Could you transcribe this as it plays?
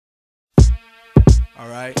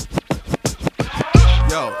Alright?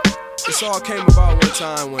 Yo, this all came about one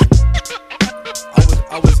time when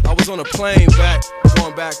I was on a plane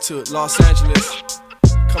going back to Los Angeles,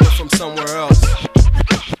 coming from somewhere else.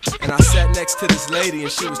 And I sat next to this lady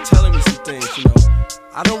and she was telling me some things, you know.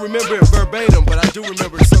 I don't remember it verbatim, but I do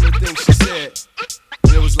remember some of the things she said.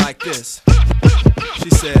 And it was like this. She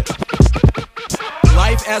said,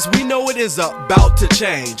 "Life as we know it is about to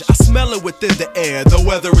change. I smell it within the air, the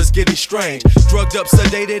weather is getting strange. Drugged up,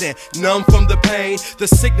 sedated, and numb from the pain. The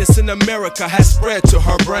sickness in America has spread to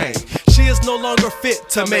her brain. She is no longer fit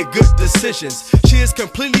to make good decisions. She is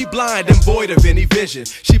completely blind and void of any vision.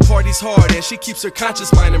 She parties hard and she keeps her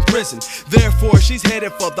conscious mind in prison. Therefore, she's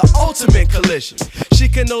headed for the ultimate collision. She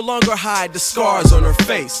can no longer hide the scars on her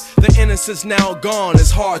face. The innocence now gone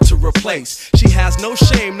is hard to replace. She has no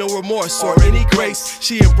shame, no remorse, or any grace.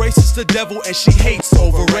 She embraces the devil and she hates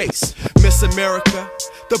over race. Miss America,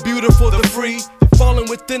 the beautiful, the free, falling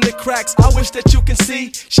within the cracks, I wish that you can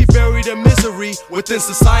see. She buried her misery within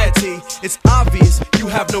society. It's obvious you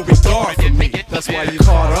have no regard for me. That's why you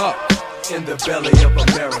caught up in the belly of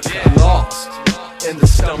America, lost in the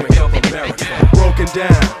stomach of America, broken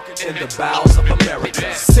down in the bowels of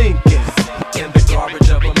America, sinking in the garbage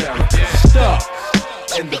of America, stuck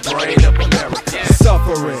in the brain of America,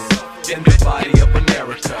 suffering in the body of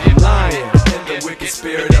America, lying in the wicked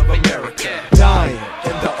spirit of America, dying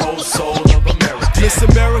in the old soul of America. Miss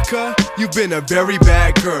America, you've been a very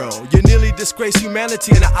bad girl. You nearly disgraced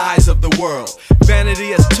humanity in the eyes of the world.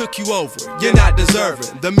 Vanity has took you over, you're not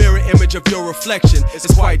deserving. The mirror image of your reflection is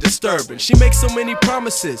quite disturbing. She makes so many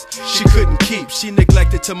promises she couldn't keep. She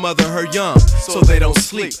neglected to mother her young, so they don't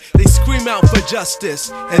sleep. They scream out for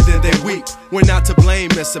justice, and then they weep. We're not to blame,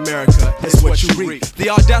 Miss America, it's what you reap. The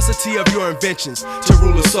audacity of your inventions to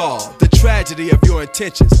rule us all. The tragedy of your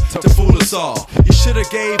intentions to fool us all. You should've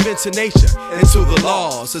gave into nature, into the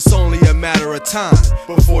laws. It's only a matter of time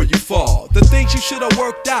before you fall. The things you should've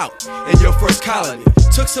worked out in your first colony.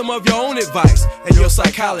 Took some of your own advice and your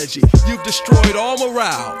psychology. You've destroyed all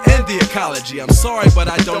morale and the ecology. I'm sorry, but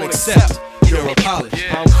I don't accept your apology.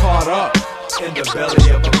 I'm caught up in the belly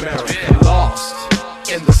of America, lost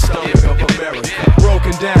in the stomach of America,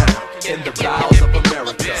 broken down in the bowels of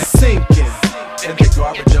America, sinking in the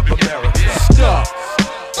garbage of America, stuck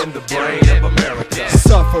in the brain of America,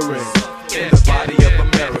 suffering in the body of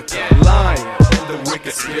America, lying in the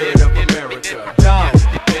wicked spirit of America, dying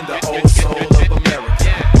in the old soul of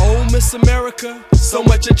America. Oh, Miss America, so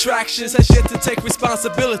much attractions has yet to take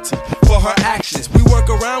responsibility for her actions. We work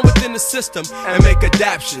around within the system and make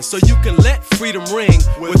adaptions so you can let freedom ring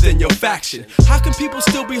within your faction. How can people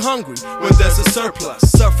still be hungry when there's a surplus?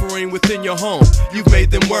 Suffering within your home, you've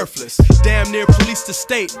made them worthless. Damn near police the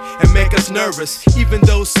state and make us nervous, even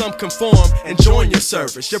though some conform and join your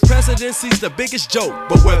service. Your presidency's the biggest joke,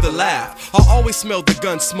 but where the laugh? I always smell the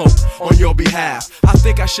gun smoke on your behalf. I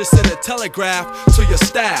think I should send a telegraph to your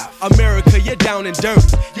staff. America, you're down and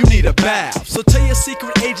dirty, you need a bath. So tell your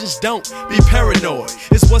secret agents don't be paranoid.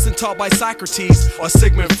 This wasn't taught by Socrates or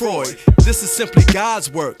Sigmund Freud. This is simply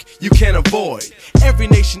God's work you can't avoid. Every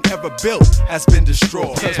nation ever built has been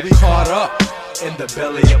destroyed. Cause we caught up in the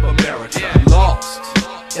belly of America, lost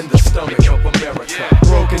in the stomach of America,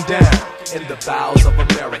 broken down in the bowels of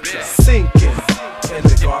America, sinking in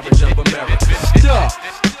the garbage of America, stuck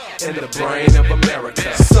in the brain of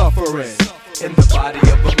America, suffering in the body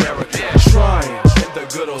of America, trying in the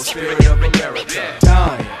good old spirit of America,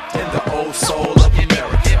 dying in the old soul of America.